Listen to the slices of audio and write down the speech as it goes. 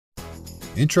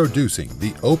Introducing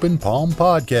the Open Palm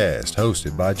Podcast,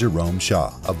 hosted by Jerome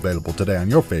Shaw. Available today on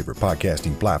your favorite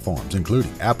podcasting platforms,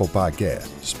 including Apple Podcasts,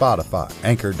 Spotify,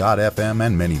 Anchor.fm,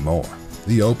 and many more.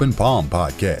 The Open Palm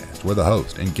Podcast, where the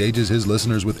host engages his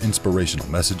listeners with inspirational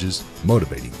messages,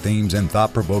 motivating themes, and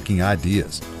thought-provoking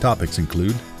ideas. Topics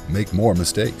include: make more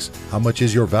mistakes, how much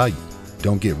is your value,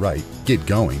 don't get right, get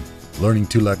going, learning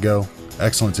to let go,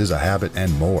 excellence is a habit,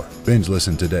 and more. Binge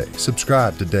listen today.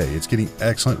 Subscribe today. It's getting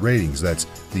excellent ratings. That's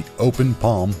the Open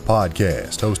Palm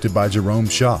Podcast, hosted by Jerome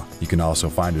Shaw. You can also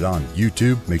find it on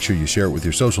YouTube. Make sure you share it with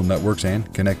your social networks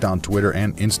and connect on Twitter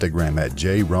and Instagram at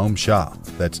Jerome Shaw.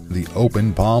 That's the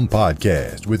Open Palm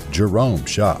Podcast with Jerome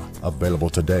Shaw.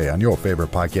 Available today on your favorite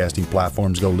podcasting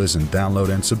platforms. Go listen, download,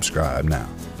 and subscribe now.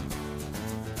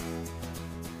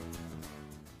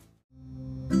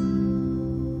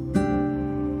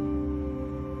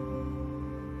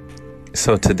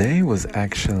 So today was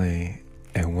actually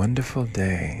a wonderful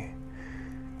day.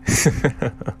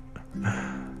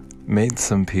 Made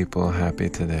some people happy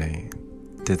today.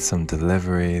 Did some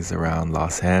deliveries around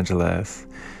Los Angeles.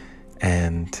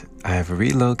 And I have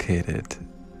relocated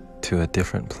to a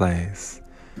different place.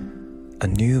 A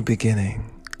new beginning,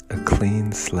 a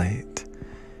clean slate.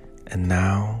 And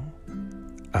now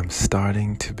I'm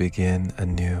starting to begin a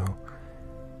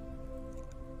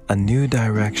new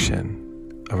direction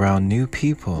around new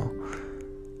people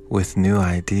with new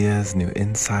ideas, new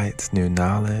insights, new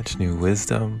knowledge, new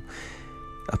wisdom,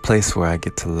 a place where I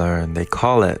get to learn. They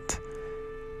call it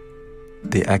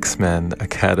the X-Men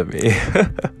Academy,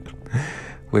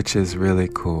 which is really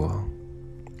cool.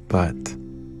 But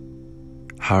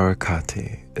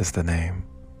Harakati is the name.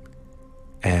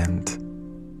 And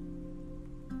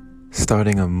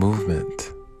starting a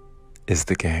movement is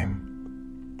the game.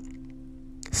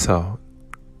 So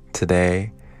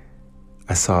today,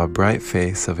 I saw a bright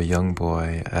face of a young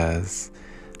boy as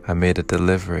I made a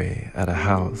delivery at a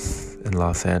house in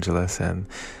Los Angeles, and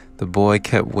the boy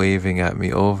kept waving at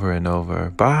me over and over,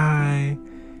 "Bye,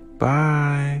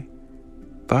 bye,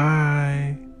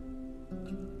 bye."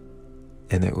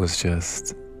 And it was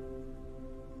just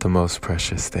the most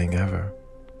precious thing ever.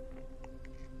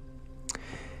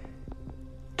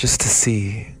 Just to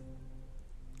see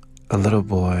a little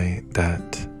boy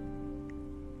that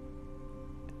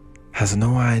has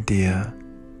no idea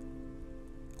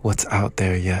what's out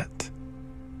there yet,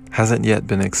 hasn't yet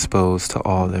been exposed to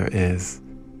all there is,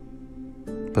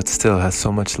 but still has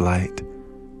so much light,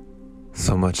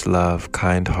 so much love,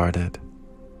 kind-hearted.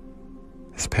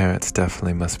 His parents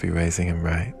definitely must be raising him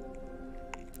right.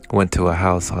 Went to a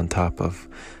house on top of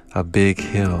a big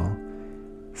hill,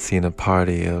 seen a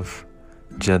party of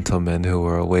gentlemen who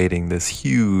were awaiting this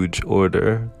huge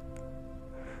order,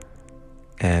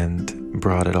 and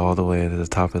brought it all the way to the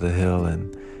top of the hill,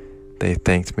 and they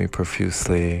thanked me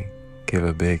profusely, gave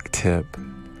a big tip,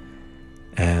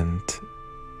 and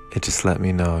it just let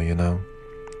me know,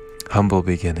 humble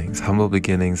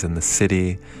beginnings in the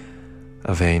city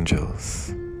of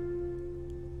angels.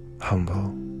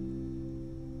 Humble.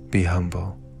 Be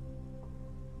humble.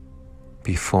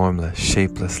 Be formless,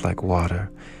 shapeless like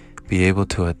water. Be able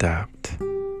to adapt.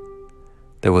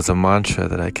 There was a mantra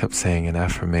that I kept saying in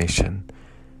affirmation.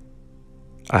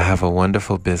 I have a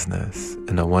wonderful business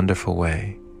in a wonderful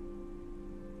way.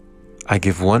 I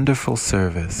give wonderful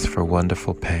service for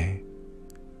wonderful pay.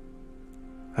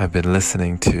 I've been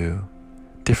listening to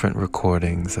different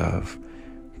recordings of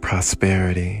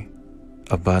prosperity,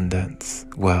 abundance,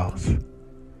 wealth,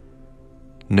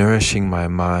 nourishing my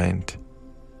mind,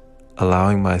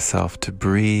 allowing myself to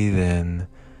breathe in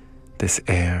this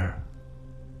air,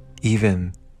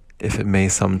 even if it may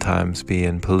sometimes be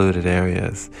in polluted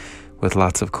areas with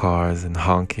lots of cars and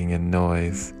honking and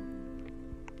noise.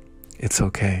 It's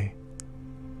okay,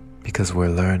 because we're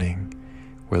learning.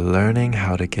 We're learning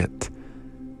how to get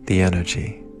the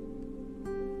energy.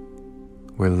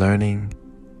 We're learning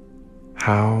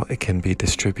how it can be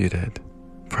distributed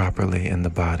properly in the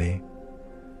body,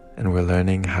 and we're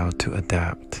learning how to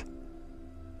adapt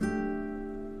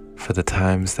for the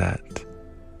times that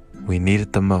we need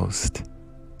it the most.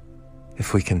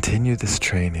 If we continue this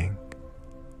training,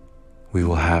 we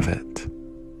will have it.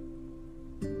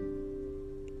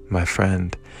 My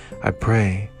friend, I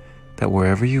pray that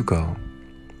wherever you go,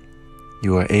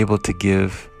 you are able to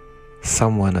give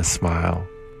someone a smile,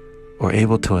 or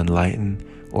able to enlighten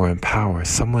or empower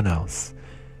someone else.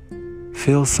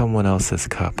 Fill someone else's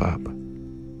cup up,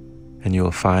 and you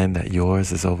will find that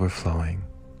yours is overflowing.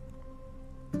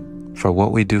 For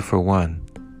what we do for one,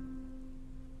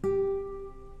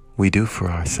 we do for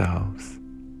ourselves.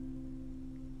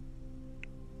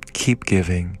 Keep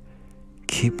giving,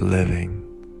 keep living,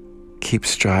 Keep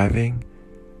striving,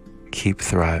 keep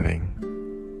thriving.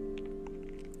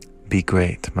 Be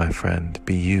great, my friend.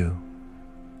 Be you.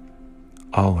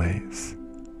 Always.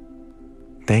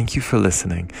 Thank you for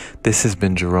listening. This has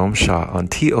been Jerome Shaw on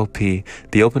TOP,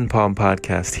 the Open Palm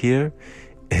Podcast here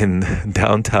in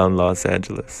downtown Los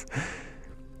Angeles.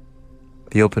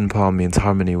 The open palm means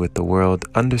harmony with the world,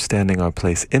 understanding our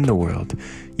place in the world,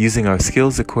 using our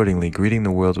skills accordingly, greeting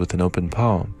the world with an open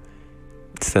palm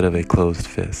instead of a closed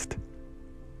fist.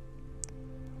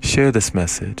 Share this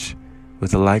message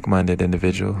with a like-minded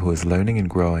individual who is learning and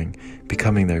growing,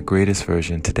 becoming their greatest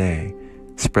version today.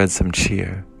 Spread some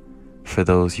cheer for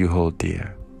those you hold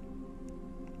dear.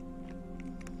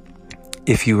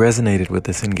 If you resonated with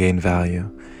this and gained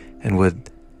value and would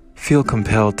feel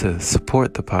compelled to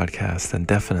support the podcast, then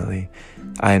definitely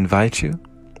I invite you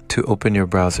to open your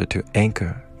browser to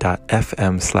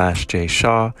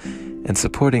anchor.fm/jshaw, and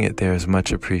supporting it there is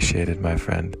much appreciated, my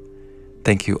friend.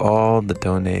 Thank you all the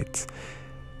donates,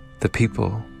 the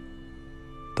people,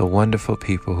 the wonderful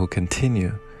people who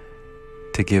continue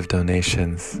to give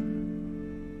donations,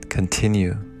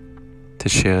 continue to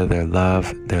share their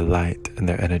love, their light, and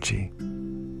their energy.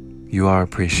 You are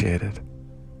appreciated.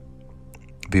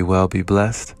 Be well, be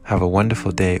blessed. Have a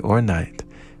wonderful day or night,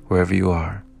 wherever you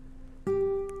are.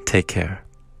 Take care.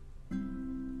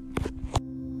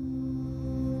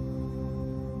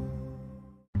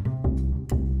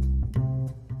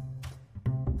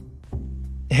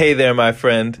 Hey there, my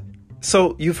friend.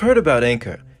 So, you've heard about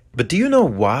Anchor, but do you know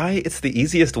why it's the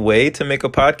easiest way to make a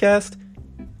podcast?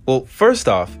 Well, first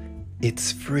off,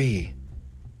 it's free.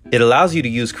 It allows you to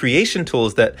use creation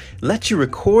tools that let you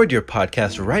record your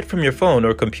podcast right from your phone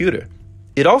or computer.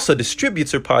 It also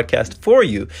distributes your podcast for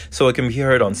you so it can be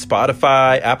heard on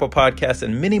Spotify, Apple Podcasts,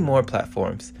 and many more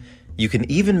platforms. You can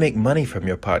even make money from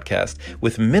your podcast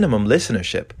with minimum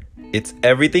listenership. It's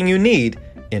everything you need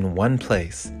in one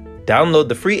place. Download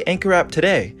the free Anchor app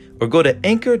today or go to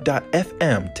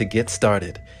anchor.fm to get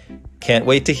started. Can't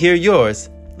wait to hear yours.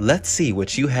 Let's see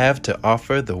what you have to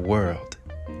offer the world.